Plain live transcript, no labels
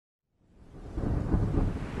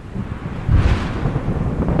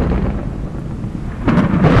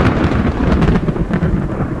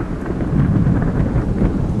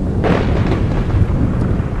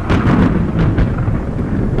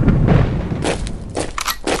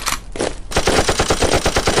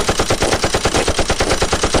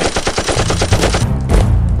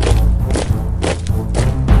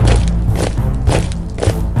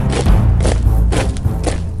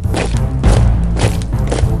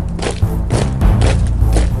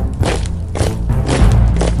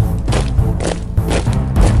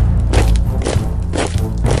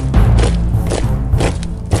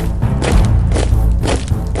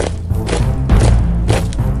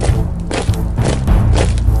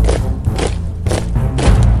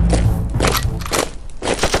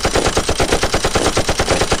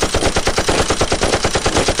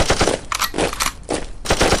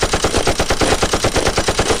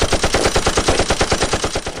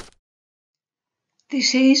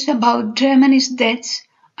This is about Germany's debts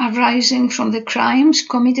arising from the crimes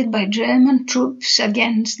committed by German troops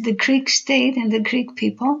against the Greek state and the Greek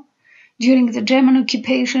people during the German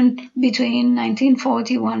occupation between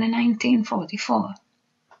 1941 and 1944.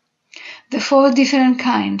 The 4 different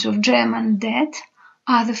kinds of German debt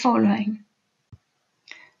are the following.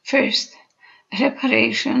 First,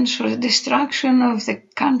 reparations for the destruction of the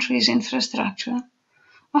country's infrastructure,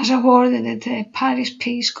 as awarded at the Paris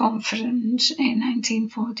Peace Conference in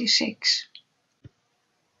 1946.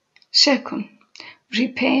 Second,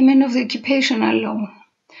 repayment of the occupational loan,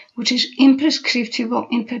 which is imprescriptible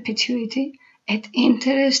in perpetuity at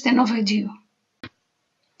interest and overdue.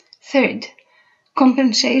 Third,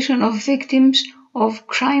 compensation of victims of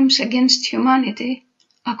crimes against humanity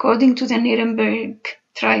according to the Nuremberg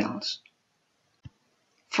trials.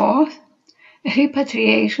 Fourth,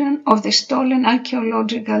 repatriation of the stolen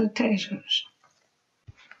archaeological treasures.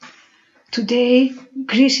 Today,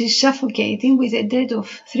 Greece is suffocating with a debt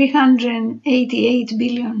of 388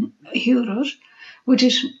 billion euros, which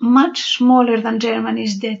is much smaller than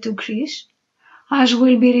Germany's debt to Greece, as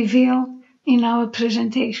will be revealed in our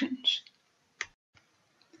presentations.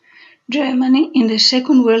 Germany in the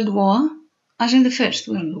Second World War, as in the First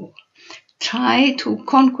World War, tried to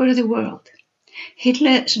conquer the world.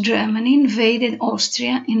 Hitler's Germany invaded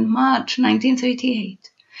Austria in March 1938.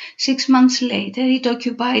 6 months later, it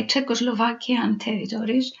occupied Czechoslovakian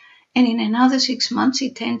territories, and in another 6 months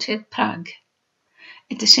it entered Prague.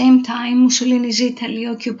 At the same time, Mussolini's Italy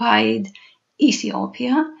occupied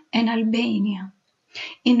Ethiopia and Albania.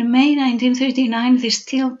 In May 1939, the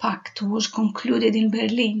Steel Pact was concluded in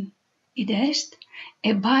Berlin. It is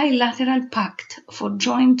a bilateral pact for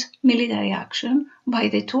joint military action by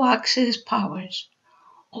the 2 Axis powers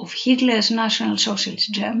of Hitler's National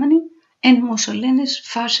Socialist Germany and Mussolini's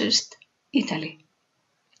Fascist Italy.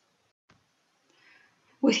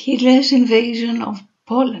 With Hitler's invasion of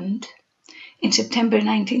Poland in September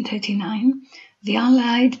 1939, the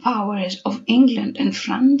Allied powers of England and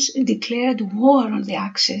France declared war on the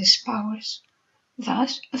Axis powers.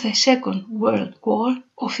 Thus, the Second World War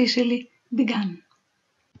officially began.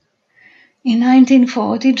 In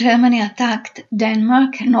 1940, Germany attacked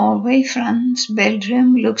Denmark, Norway, France,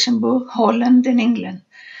 Belgium, Luxembourg, Holland and England,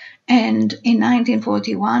 and in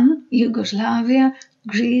 1941, Yugoslavia,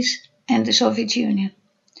 Greece and the Soviet Union.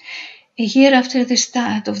 A year after the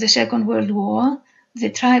start of the Second World War, the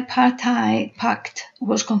Tripartite Pact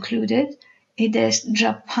was concluded, and as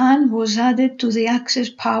Japan was added to the Axis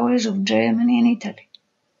powers of Germany and Italy.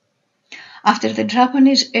 After the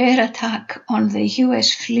Japanese air attack on the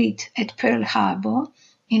US fleet at Pearl Harbor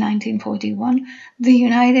in 1941, the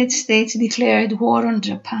United States declared war on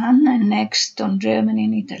Japan and next on Germany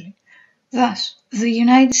and Italy. Thus, the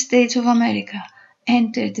United States of America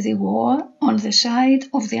entered the war on the side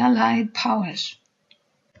of the Allied powers.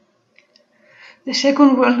 The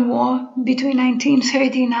Second World War between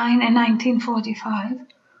 1939 and 1945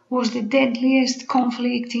 was the deadliest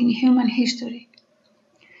conflict in human history.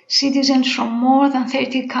 Citizens from more than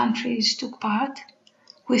 30 countries took part,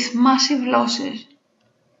 with massive losses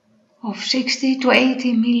of 60 to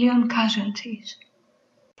 80 million casualties.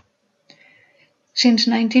 Since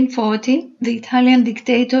 1940, the Italian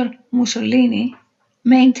dictator Mussolini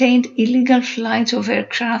maintained illegal flights of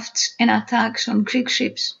aircrafts and attacks on Greek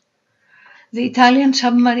ships. The Italian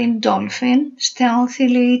submarine Dolphin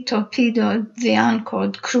stealthily torpedoed the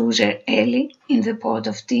anchored cruiser Eli in the port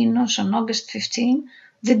of Tinos on August 15,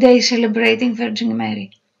 the day celebrating Virgin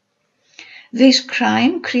Mary. This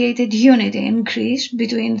crime created unity in Greece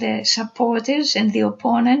between the supporters and the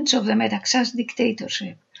opponents of the Metaxas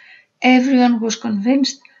dictatorship. Everyone was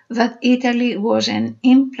convinced that Italy was an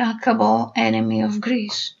implacable enemy of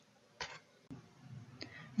Greece.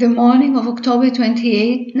 The morning of October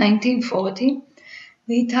 28, 1940,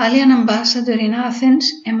 the Italian ambassador in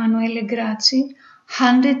Athens, Emanuele Grassi,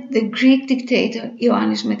 handed the Greek dictator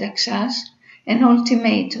Ioannis Metaxas an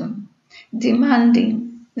ultimatum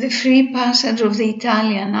demanding the free passage of the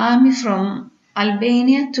Italian army from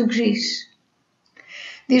Albania to Greece.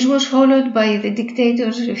 This was followed by the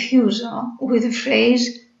dictator's refusal with the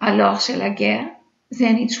phrase "Alors c'est la guerre,"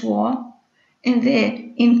 then it's war, and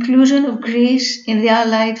the inclusion of Greece in the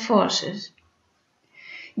Allied forces.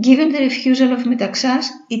 Given the refusal of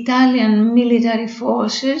Metaxas, Italian military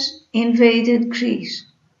forces invaded Greece.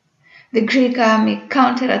 The Greek army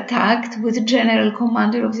counterattacked with General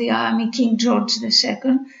Commander of the Army King George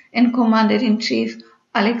II and Commander-in-Chief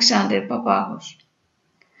Alexander Papagos.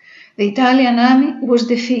 The Italian army was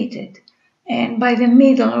defeated, and by the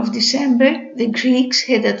middle of December, the Greeks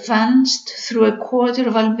had advanced through a quarter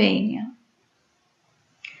of Albania.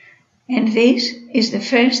 And this is the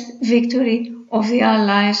first victory of the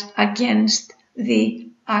Allies against the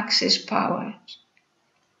Axis powers.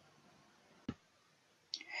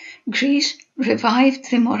 Greece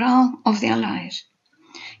revived the morale of the Allies.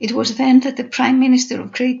 It was then that the Prime Minister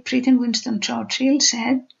of Great Britain, Winston Churchill,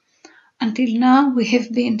 said, "Until now we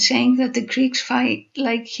have been saying that the Greeks fight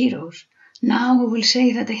like heroes. Now we will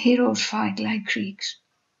say that the heroes fight like Greeks."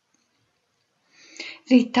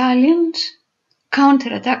 The Italians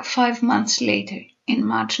counterattack 5 months later, in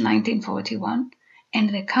March 1941, and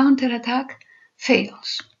the counterattack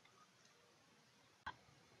fails.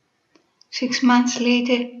 6 months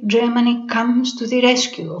later, Germany comes to the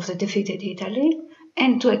rescue of the defeated Italy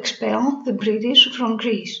and to expel the British from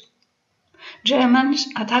Greece. Germans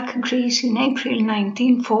attack Greece in April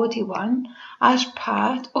 1941 as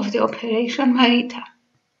part of the Operation Emerita.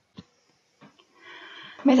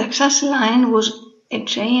 Metaxas line was a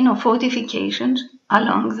chain of fortifications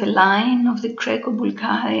along the line of the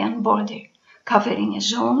Greco-Bulgarian border, covering a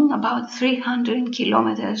zone about 300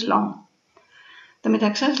 kilometers long. The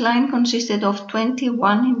Metaxas line consisted of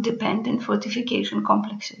 21 independent fortification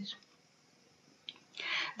complexes.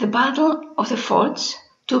 The Battle of the Forts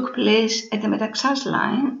took place at the Metaxas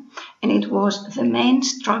line, and it was the main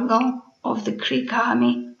struggle of the Greek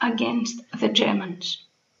army against the Germans.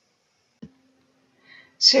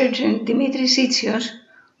 Sergeant Dimitris Itsios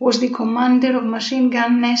was the commander of Machine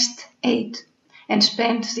Gun Nest 8 and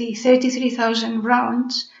spent the 33,000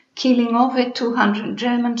 rounds killing over 200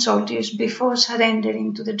 German soldiers before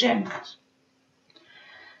surrendering to the Germans.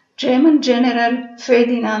 German General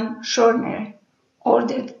Ferdinand Schorner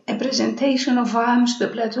ordered a presentation of arms to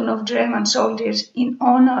a platoon of German soldiers in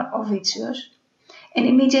honor of Itsios, and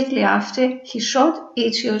immediately after he shot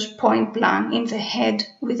Itsios point blank in the head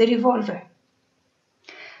with a revolver.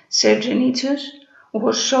 Sergeant Itsios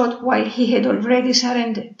was shot while he had already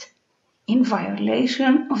surrendered, in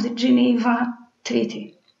violation of the Geneva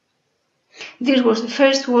Treaty. This was the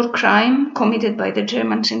first war crime committed by the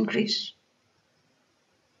Germans in Greece.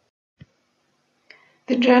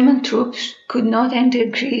 The German troops could not enter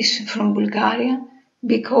Greece from Bulgaria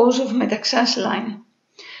because of Metaxas line,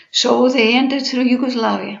 so they entered through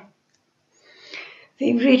Yugoslavia.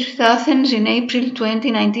 They reached Athens in April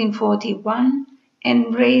 20, 1941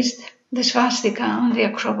 and raised the swastika on the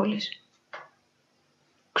Acropolis.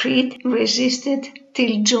 Crete resisted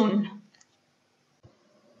till June.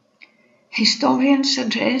 Historians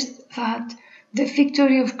suggest that the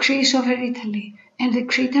victory of Greece over Italy and the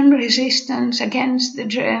Cretan resistance against the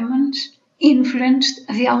Germans influenced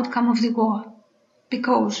the outcome of the war,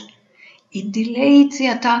 because it delayed the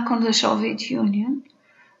attack on the Soviet Union.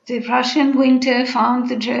 The Russian winter found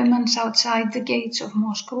the Germans outside the gates of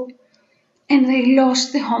Moscow, and they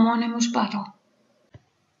lost the homonymous battle.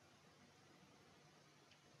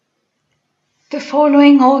 The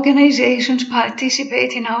following organizations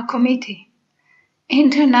participate in our committee: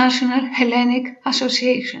 International Hellenic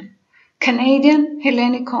Association, Canadian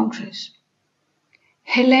Hellenic Congress,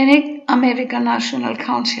 Hellenic American National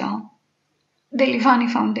Council, Delivani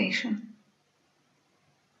Foundation.